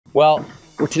Well,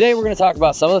 today we're going to talk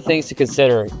about some of the things to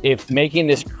consider if making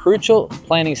this crucial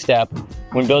planning step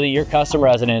when building your custom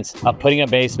residence of putting a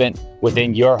basement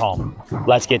within your home.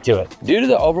 Let's get to it. Due to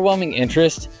the overwhelming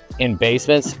interest in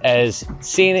basements, as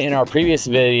seen in our previous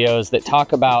videos that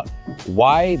talk about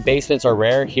why basements are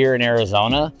rare here in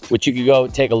Arizona, which you can go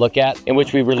take a look at, in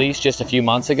which we released just a few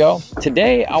months ago.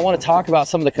 Today, I want to talk about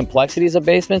some of the complexities of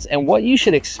basements and what you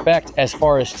should expect as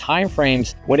far as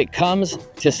timeframes when it comes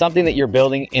to something that you're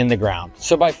building in the ground.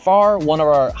 So by far, one of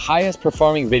our highest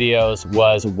performing videos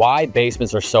was why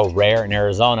basements are so rare in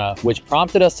Arizona, which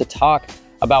prompted us to talk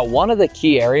about one of the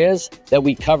key areas that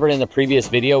we covered in the previous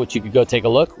video, which you could go take a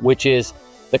look, which is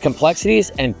the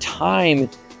complexities and time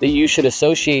that you should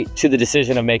associate to the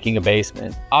decision of making a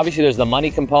basement. Obviously, there's the money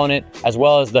component, as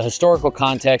well as the historical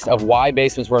context of why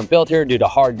basements weren't built here due to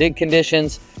hard dig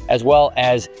conditions, as well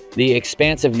as the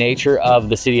expansive nature of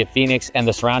the city of Phoenix and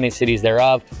the surrounding cities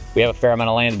thereof. We have a fair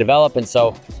amount of land to develop, and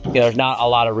so there's not a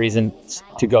lot of reasons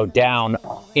to go down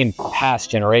in past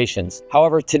generations.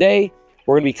 However, today,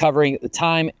 we're going to be covering the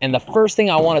time, and the first thing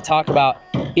I want to talk about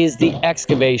is the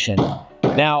excavation.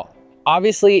 Now,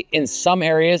 obviously, in some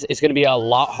areas, it's going to be a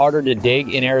lot harder to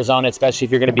dig in Arizona, especially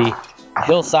if you're going to be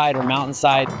hillside or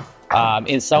mountainside.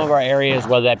 In some of our areas,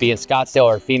 whether that be in Scottsdale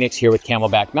or Phoenix here with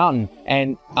Camelback Mountain.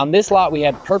 And on this lot, we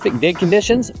had perfect dig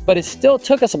conditions, but it still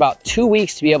took us about 2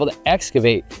 weeks to be able to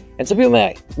excavate. And some people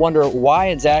might wonder why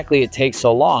exactly it takes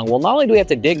so long. Well, not only do we have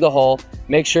to dig the hole,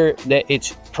 make sure that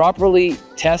it's properly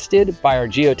tested by our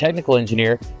geotechnical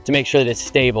engineer to make sure that it's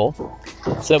stable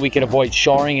so that we can avoid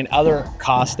shoring and other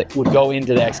costs that would go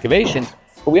into the excavation.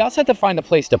 But we also have to find a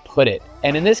place to put it.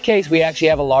 And in this case, we actually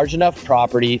have a large enough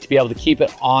property to be able to keep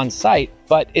it on site.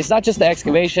 But it's not just the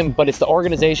excavation, but it's the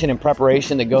organization and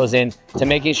preparation that goes in to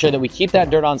making sure that we keep that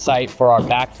dirt on site for our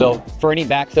backfill, for any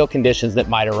backfill conditions that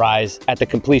might arise at the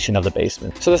completion of the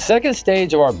basement. So the second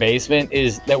stage of our basement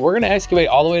is that we're gonna excavate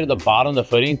all the way to the bottom of the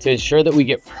footing to ensure that we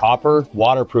get proper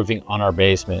waterproofing on our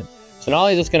basement. So not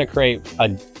only is this gonna create a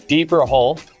deeper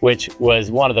hole, which was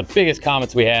one of the biggest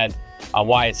comments we had on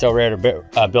why it's so rare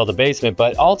to build a basement,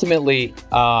 but ultimately,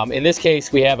 in this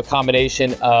case, we have a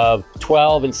combination of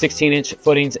 12 and 16-inch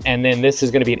footings, and then this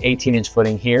is going to be an 18-inch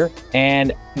footing here.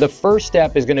 And the first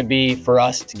step is going to be for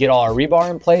us to get all our rebar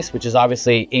in place, which is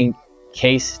obviously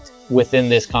encased within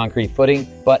this concrete footing.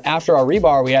 But after our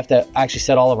rebar, we have to actually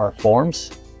set all of our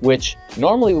forms, which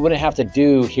normally we wouldn't have to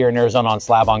do here in Arizona on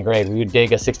slab on grade. We would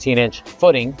dig a 16-inch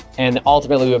footing and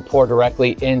ultimately we would pour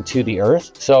directly into the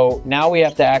earth. So now we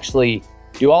have to actually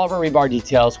do all of our rebar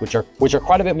details, which are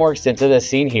quite a bit more extensive as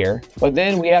seen here. But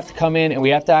then we have to come in and we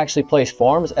have to actually place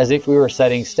forms as if we were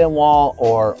setting stem wall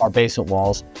or our basement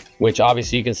walls, which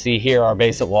obviously you can see here our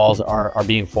basement walls are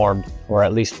being formed, or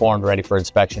at least formed, ready for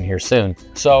inspection here soon.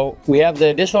 So we have the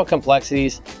additional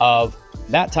complexities of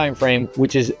that time frame,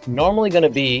 which is normally going to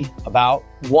be about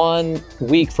 1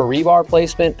 week for rebar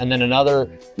placement and then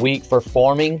another week for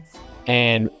forming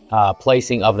and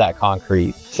placing of that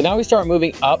concrete. So now we start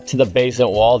moving up to the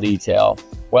basement wall detail.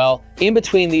 Well, in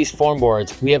between these form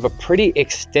boards, we have a pretty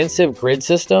extensive grid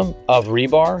system of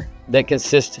rebar that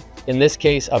consists, in this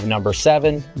case, of number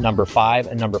 7, number 5,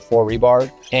 and number 4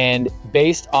 rebar. And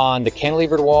based on the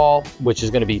cantilevered wall, which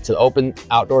is going to be to the open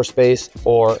outdoor space,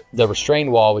 or the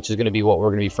restrained wall, which is going to be what we're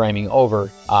going to be framing over,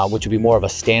 which would be more of a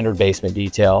standard basement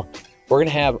detail, we're going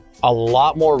to have a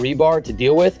lot more rebar to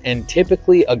deal with. And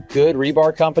typically a good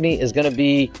rebar company is going to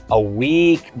be a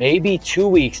week, maybe 2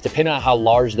 weeks, depending on how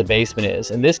large the basement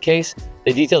is. In this case,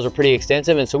 the details are pretty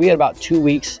extensive. And so we had about 2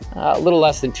 weeks, a little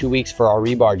less than 2 weeks for our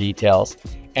rebar details.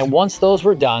 And once those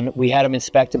were done, we had them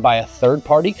inspected by a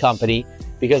third-party company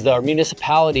because our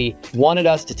municipality wanted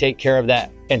us to take care of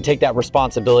that and take that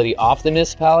responsibility off the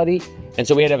municipality. And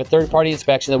so we had to have a third-party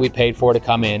inspection that we paid for to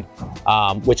come in,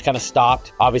 which kind of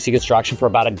stopped, obviously, construction for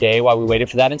about a day while we waited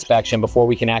for that inspection before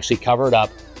we can actually cover it up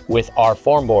with our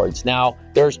form boards. Now,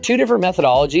 there's 2 different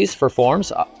methodologies for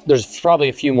forms. There's probably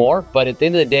a few more, but at the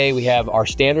end of the day, we have our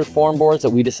standard form boards that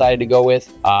we decided to go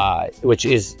with, which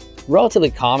is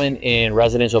relatively common in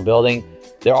residential building.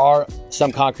 There are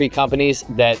some concrete companies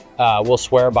that will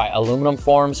swear by aluminum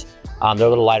forms. They're a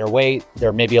little lighter weight.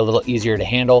 They're maybe a little easier to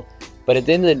handle. But at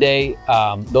the end of the day,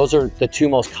 those are the 2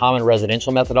 most common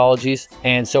residential methodologies.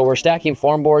 And so we're stacking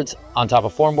form boards on top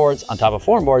of form boards on top of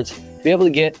form boards to be able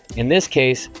to get, in this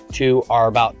case, to our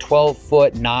about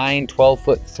 12'9",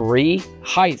 12'3"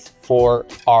 height for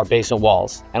our basement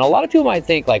walls. And a lot of people might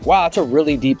think like, wow, that's a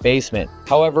really deep basement.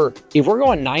 However, if we're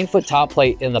going 9-foot top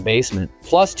plate in the basement,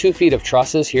 plus 2 feet of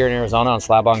trusses here in Arizona on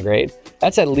slab on grade,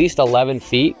 that's at least 11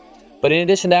 feet. But in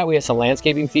addition to that, we have some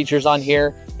landscaping features on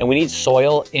here, and we need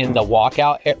soil in the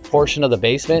walkout portion of the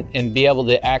basement. And be able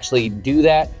to actually do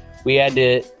that, we had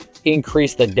to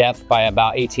increase the depth by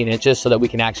about 18 inches so that we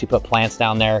can actually put plants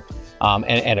down there,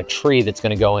 and a tree that's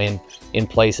going to go in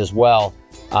place as well,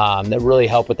 that really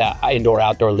help with that indoor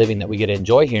outdoor living that we get to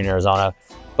enjoy here in Arizona.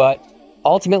 But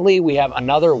ultimately, we have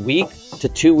another week to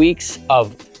 2 weeks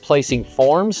of placing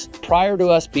forms prior to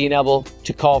us being able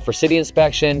to call for city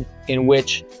inspection, in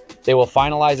which they will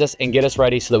finalize us and get us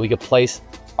ready so that we could place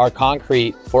our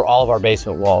concrete for all of our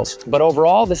basement walls. But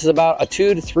overall, this is about a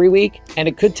 2 to 3 week, and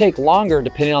it could take longer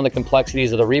depending on the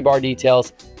complexities of the rebar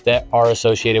details that are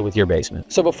associated with your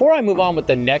basement. So before I move on with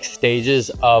the next stages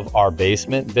of our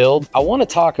basement build, I want to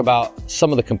talk about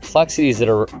some of the complexities that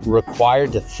are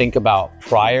required to think about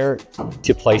prior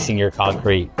to placing your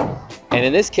concrete. And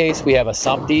in this case, we have a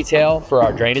sump detail for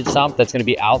our drainage sump that's going to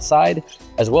be outside,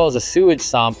 as well as a sewage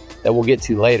sump that we'll get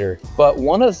to later. But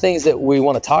one of the things that we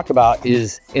want to talk about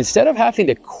is, instead of having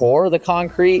to core the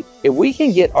concrete, if we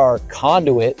can get our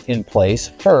conduit in place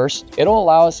first, it'll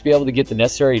allow us to be able to get the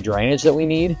necessary drainage that we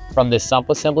need from this sump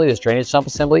assembly, this drainage sump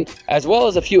assembly, as well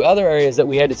as a few other areas that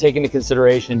we had to take into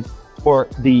consideration for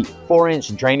the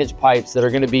 4-inch drainage pipes that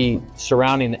are going to be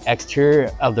surrounding the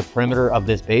exterior of the perimeter of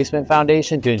this basement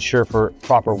foundation to ensure for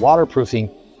proper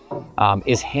waterproofing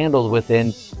is handled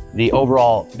within the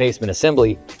overall basement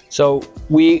assembly. So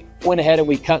we went ahead and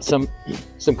we cut some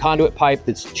conduit pipe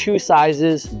that's 2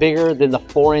 sizes bigger than the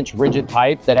 4-inch rigid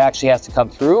pipe that actually has to come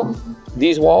through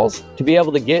these walls to be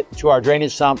able to get to our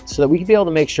drainage sump, so that we can be able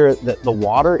to make sure that the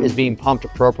water is being pumped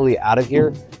appropriately out of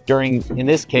here during, in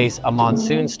this case, a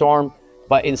monsoon storm.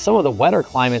 But in some of the wetter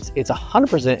climates, it's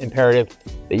 100% imperative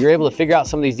that you're able to figure out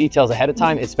some of these details ahead of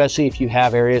time, especially if you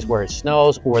have areas where it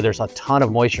snows or where there's a ton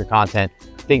of moisture content.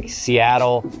 Think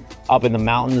Seattle, up in the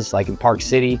mountains, like in Park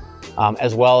City,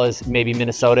 as well as maybe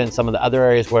Minnesota and some of the other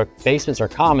areas where basements are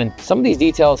common. Some of these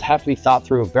details have to be thought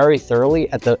through very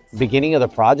thoroughly at the beginning of the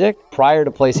project prior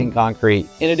to placing concrete.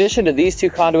 In addition to these 2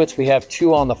 conduits, we have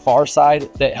 2 on the far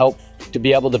side that help to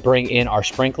be able to bring in our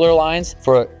sprinkler lines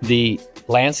for the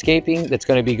landscaping that's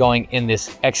going to be going in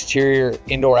this exterior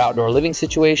indoor outdoor living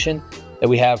situation that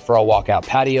we have for our walkout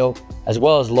patio, as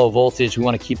well as low voltage. We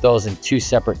want to keep those in 2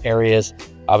 separate areas.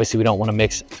 Obviously, we don't want to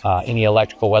mix any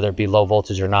electrical, whether it be low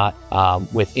voltage or not,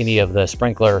 with any of the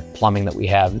sprinkler plumbing that we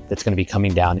have that's going to be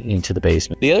coming down into the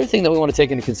basement. The other thing that we want to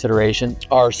take into consideration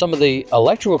are some of the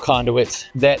electrical conduits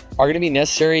that are going to be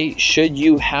necessary should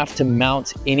you have to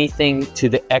mount anything to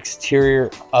the exterior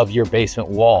of your basement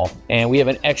wall. And we have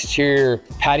an exterior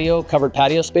patio, covered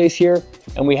patio space here,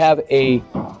 and we have a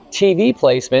TV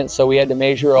placement, so we had to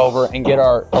measure over and get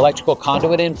our electrical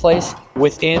conduit in place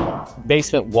within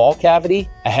basement wall cavity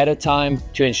ahead of time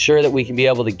to ensure that we can be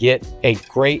able to get a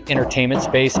great entertainment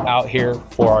space out here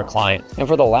for our client. And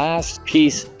for the last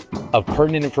piece of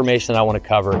pertinent information that I want to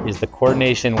cover is the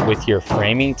coordination with your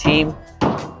framing team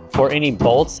for any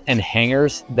bolts and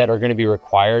hangers that are going to be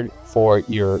required for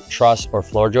your truss or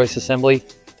floor joist assembly.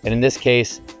 And in this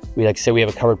case, we like to say we have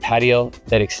a covered patio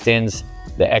that extends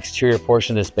the exterior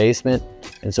portion of this basement.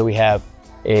 And so we have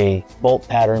a bolt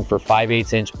pattern for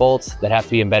 5/8 inch bolts that have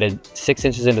to be embedded 6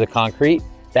 inches into the concrete.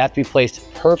 They have to be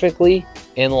placed perfectly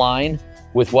in line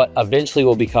with what eventually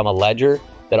will become a ledger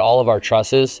that all of our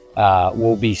trusses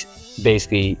will be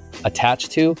basically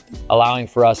attached to, allowing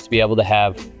for us to be able to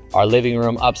have our living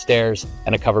room upstairs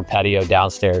and a covered patio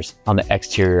downstairs on the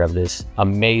exterior of this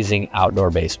amazing outdoor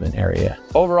basement area.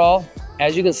 Overall,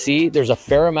 as you can see, there's a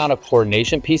fair amount of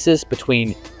coordination pieces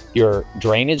between your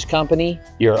drainage company,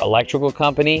 your electrical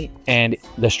company, and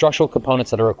the structural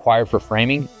components that are required for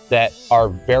framing that are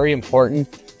very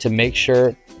important to make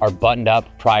sure are buttoned up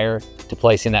prior to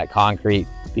placing that concrete,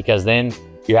 because then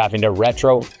you're having to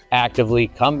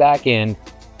retroactively come back in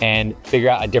and figure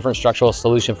out a different structural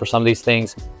solution for some of these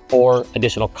things, or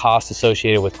additional costs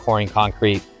associated with coring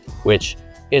concrete, which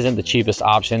isn't the cheapest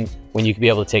option when you can be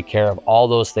able to take care of all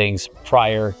those things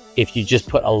prior, if you just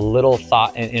put a little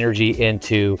thought and energy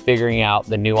into figuring out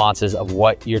the nuances of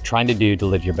what you're trying to do to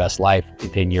live your best life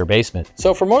within your basement.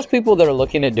 So for most people that are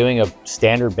looking at doing a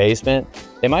standard basement,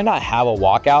 they might not have a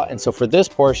walkout. And so for this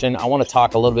portion, I want to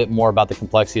talk a little bit more about the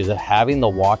complexities of having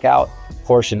the walkout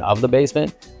portion of the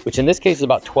basement, which in this case is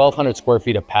about 1,200 square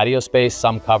feet of patio space,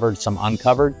 some covered, some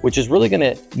uncovered, which is really going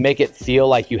to make it feel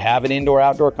like you have an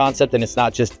indoor-outdoor concept and it's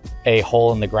not just a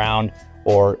hole in the ground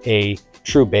or a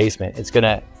true basement. It's going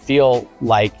to feel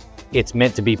like it's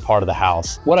meant to be part of the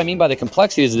house. What I mean by the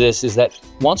complexities of this is that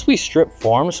once we strip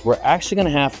forms, we're actually going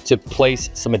to have to place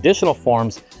some additional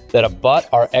forms that abut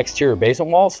our exterior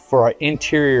basement walls for our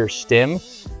interior stem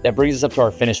that brings us up to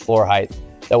our finished floor height.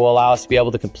 that will allow us to be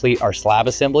able to complete our slab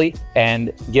assembly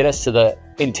and get us to the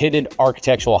intended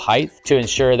architectural height to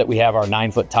ensure that we have our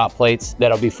 9-foot top plates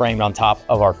that'll be framed on top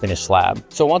of our finished slab.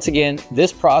 So once again,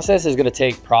 this process is going to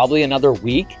take probably another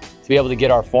week to be able to get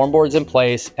our form boards in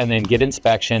place and then get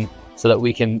inspection so that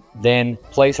we can then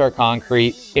place our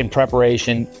concrete in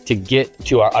preparation to get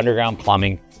to our underground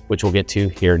plumbing, which we'll get to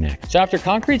here next. So after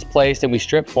concrete's placed and we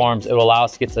strip forms, it will allow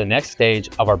us to get to the next stage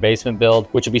of our basement build,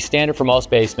 which will be standard for most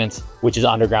basements, which is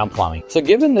underground plumbing. So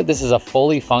given that this is a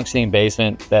fully functioning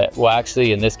basement that will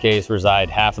actually, in this case, reside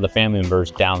half of the family members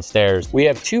downstairs, we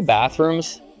have 2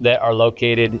 bathrooms that are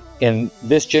located in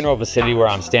this general vicinity where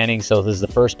I'm standing. So this is the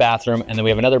first bathroom, and then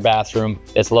we have another bathroom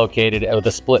that's located with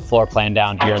a split floor plan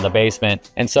down here in the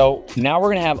basement. And so now we're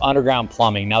gonna have underground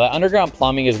plumbing. Now the underground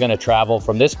plumbing is gonna travel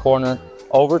from this corner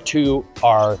over to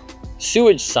our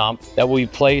sewage sump that will be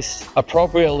placed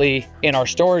appropriately in our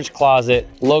storage closet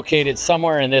located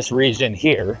somewhere in this region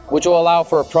here, which will allow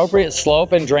for appropriate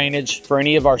slope and drainage for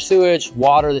any of our sewage,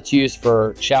 water that's used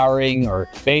for showering or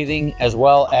bathing, as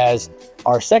well as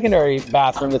our secondary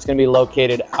bathroom that's going to be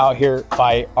located out here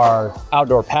by our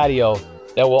outdoor patio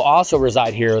that will also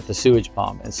reside here with the sewage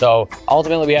pump. And so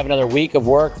ultimately we have another week of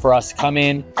work for us to come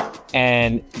in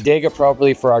and dig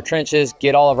appropriately for our trenches,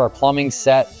 get all of our plumbing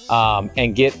set,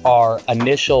 and get our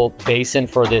initial basin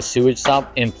for this sewage sump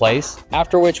in place.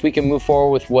 After which we can move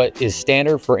forward with what is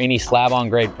standard for any slab on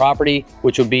grade property,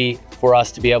 which would be for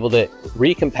us to be able to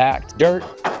recompact dirt,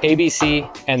 ABC,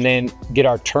 and then get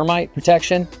our termite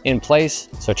protection in place,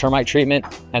 so termite treatment,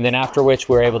 and then after which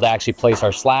we're able to actually place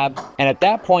our slab. And at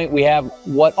that point, we have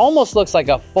what almost looks like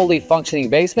a fully functioning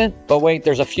basement, but wait,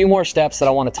 there's a few more steps that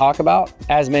I want to talk about.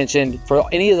 As mentioned, for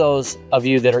any of those of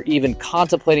you that are even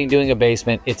contemplating doing a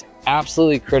basement, it's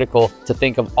absolutely critical to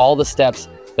think of all the steps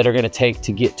that are going to take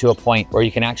to get to a point where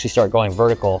you can actually start going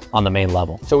vertical on the main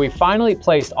level. So we finally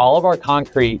placed all of our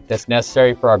concrete that's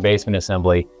necessary for our basement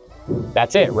assembly.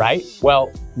 That's it, right? Well,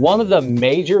 one of the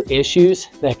major issues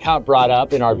that got brought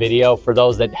up in our video for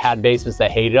those that had basements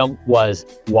that hated them was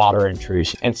water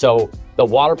intrusion. And so the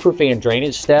waterproofing and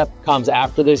drainage step comes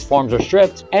after these forms are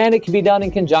stripped, and it can be done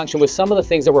in conjunction with some of the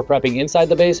things that we're prepping inside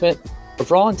the basement. But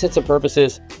for all intents and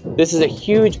purposes, this is a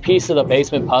huge piece of the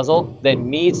basement puzzle that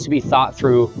needs to be thought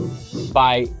through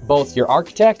by both your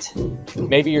architect,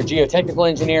 maybe your geotechnical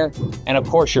engineer, and of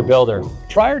course your builder.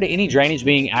 Prior to any drainage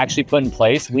being actually put in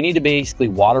place, we need to basically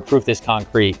waterproof this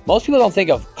concrete. Most people don't think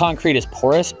of concrete as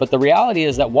porous, but the reality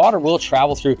is that water will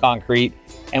travel through concrete,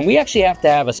 and we actually have to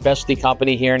have a specialty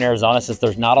company here in Arizona since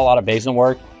there's not a lot of basement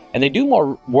work. And they do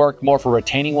more work for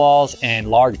retaining walls and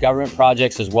large government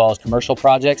projects as well as commercial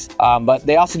projects. But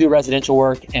they also do residential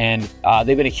work, and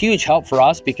they've been a huge help for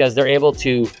us because they're able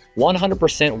to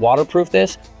 100% waterproof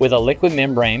this with a liquid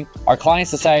membrane. Our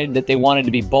clients decided that they wanted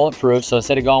to be bulletproof, so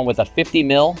instead of going with a 50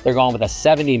 mil, they're going with a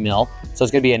 70 mil. So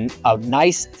it's gonna be a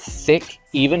nice, thick,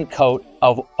 even coat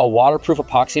of a waterproof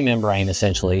epoxy membrane,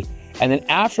 essentially. And then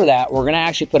after that, we're gonna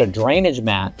actually put a drainage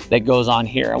mat that goes on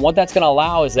here. And what that's gonna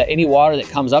allow is that any water that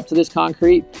comes up to this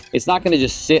concrete, it's not gonna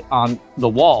just sit on the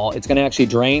wall. It's gonna actually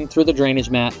drain through the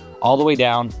drainage mat all the way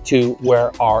down to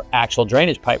where our actual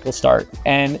drainage pipe will start.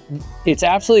 And it's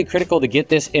absolutely critical to get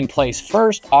this in place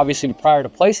first, obviously prior to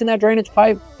placing that drainage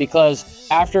pipe, because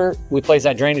after we place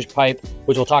that drainage pipe,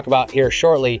 which we'll talk about here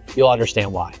shortly, you'll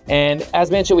understand why. And as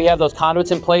mentioned, we have those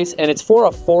conduits in place, and it's for a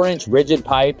 4-inch rigid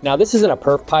pipe. Now this isn't a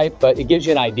perf pipe, but it gives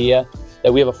you an idea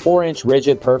that we have a 4-inch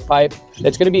rigid perf pipe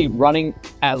that's gonna be running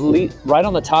at least right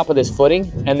on the top of this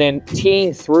footing and then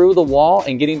teeing through the wall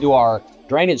and getting to our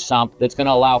drainage sump that's going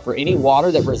to allow for any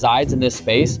water that resides in this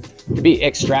space to be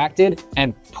extracted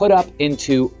and put up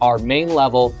into our main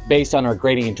level based on our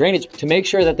grading and drainage to make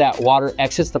sure that that water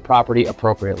exits the property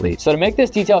appropriately. So to make this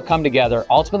detail come together,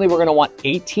 ultimately we're going to want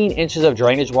 18 inches of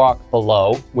drainage walk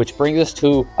below, which brings us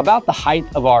to about the height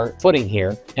of our footing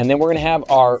here. And then we're going to have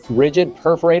our rigid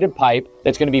perforated pipe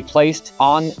that's going to be placed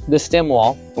on the stem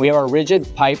wall. We have our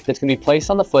rigid pipe that's going to be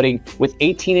placed on the footing with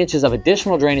 18 inches of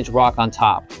additional drainage rock on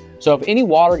top. So if any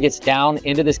water gets down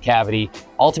into this cavity,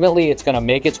 ultimately it's gonna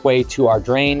make its way to our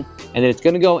drain, and then it's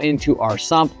gonna go into our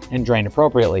sump and drain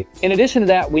appropriately. In addition to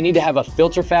that, we need to have a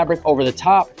filter fabric over the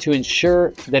top to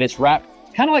ensure that it's wrapped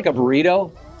kind of like a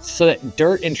burrito so that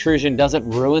dirt intrusion doesn't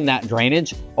ruin that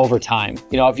drainage over time.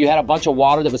 You know, if you had a bunch of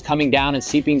water that was coming down and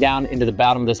seeping down into the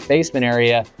bottom of this basement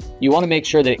area, you wanna make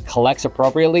sure that it collects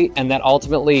appropriately and that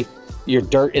ultimately your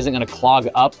dirt isn't gonna clog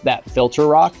up that filter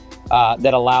rock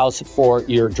that allows for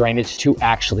your drainage to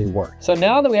actually work. So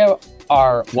now that we have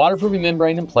our waterproofing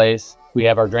membrane in place, We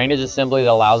have our drainage assembly that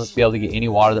allows us to be able to get any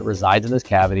water that resides in this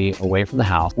cavity away from the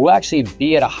house. We'll actually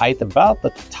be at a height about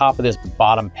the top of this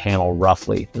bottom panel,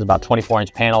 roughly. It's about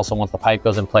 24-inch panel, so once the pipe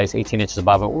goes in place, 18 inches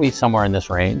above it, we'll be somewhere in this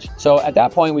range. So at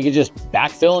that point, we could just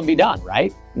backfill and be done,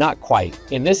 right? Not quite.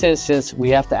 In this instance, we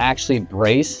have to actually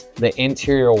brace the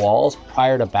interior walls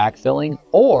prior to backfilling,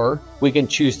 or we can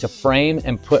choose to frame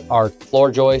and put our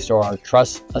floor joist or our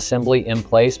truss assembly in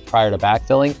place prior to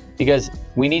backfilling, because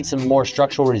we need some more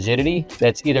structural rigidity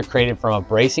that's either created from a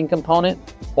bracing component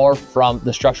or from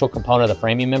the structural component of the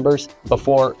framing members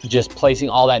before just placing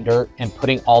all that dirt and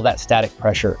putting all that static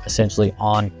pressure essentially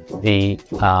on the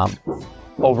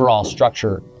overall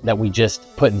structure that we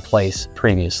just put in place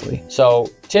previously. So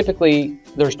typically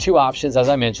there's two options. As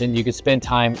I mentioned, you could spend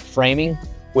time framing,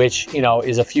 which, you know,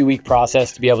 is a few week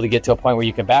process to be able to get to a point where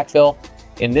you can backfill.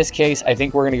 In this case, I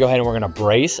think we're going to go ahead and we're going to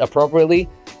brace appropriately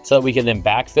so that we can then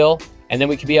backfill, and then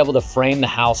we can be able to frame the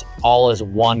house all as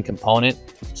one component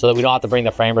so that we don't have to bring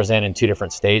the framers in two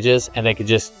different stages, and they could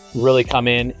just really come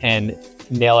in and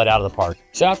nail it out of the park.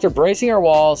 So after bracing our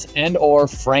walls and or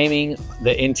framing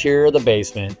the interior of the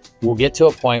basement, we'll get to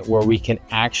a point where we can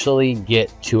actually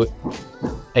get to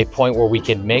a point where we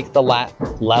can make the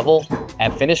level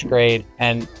at finished grade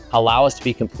and allow us to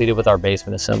be completed with our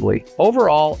basement assembly.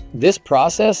 Overall, this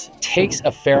process takes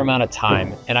a fair amount of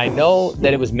time. And I know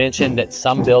that it was mentioned that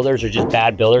some builders are just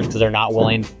bad builders because they're not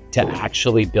willing to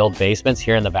actually build basements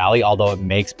here in the Valley, although it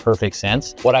makes perfect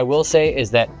sense. What I will say is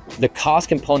that the cost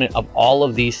component of all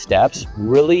of these steps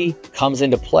really comes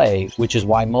into play, which is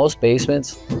why most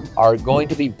basements are going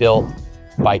to be built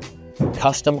by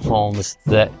custom homes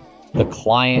that the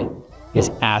client is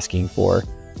asking for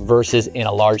versus in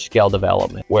a large scale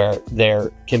development where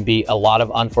there can be a lot of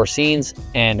unforeseens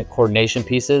and coordination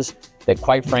pieces that,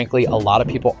 quite frankly, a lot of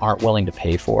people aren't willing to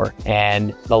pay for.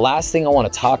 And the last thing I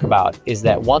want to talk about is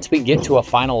that once we get to a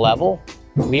final level,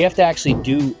 we have to actually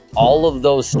do all of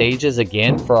those stages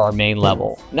again for our main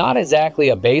level. Not exactly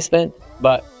a basement,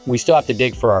 but we still have to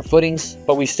dig for our footings,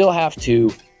 but we still have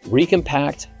to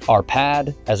recompact our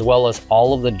pad as well as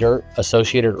all of the dirt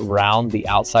associated around the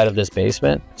outside of this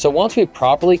basement. So once we've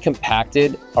properly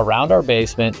compacted around our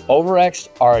basement, overexed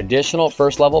our additional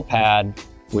first level pad,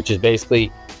 which is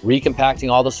basically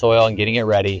recompacting all the soil and getting it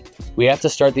ready, we have to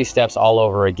start these steps all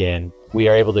over again. We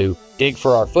are able to dig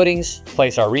for our footings,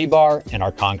 place our rebar and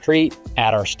our concrete,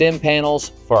 add our stem panels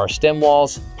for our stem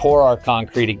walls, pour our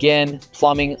concrete again,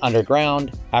 plumbing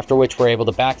underground, after which we're able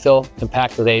to backfill,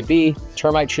 compact with AB,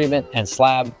 termite treatment, and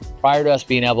slab prior to us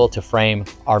being able to frame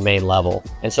our main level.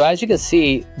 And so as you can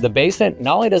see, the basement,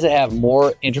 not only does it have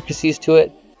more intricacies to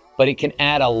it, but it can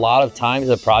add a lot of time to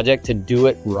the project to do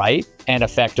it right and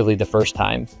effectively the first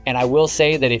time. And I will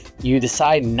say that if you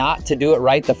decide not to do it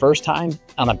right the first time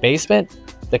on a basement,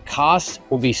 the cost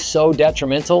will be so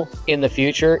detrimental in the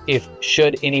future if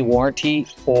should any warranty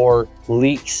or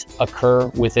leaks occur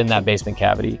within that basement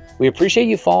cavity. We appreciate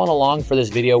you following along for this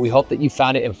video. We hope that you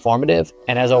found it informative.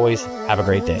 And as always, have a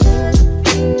great day.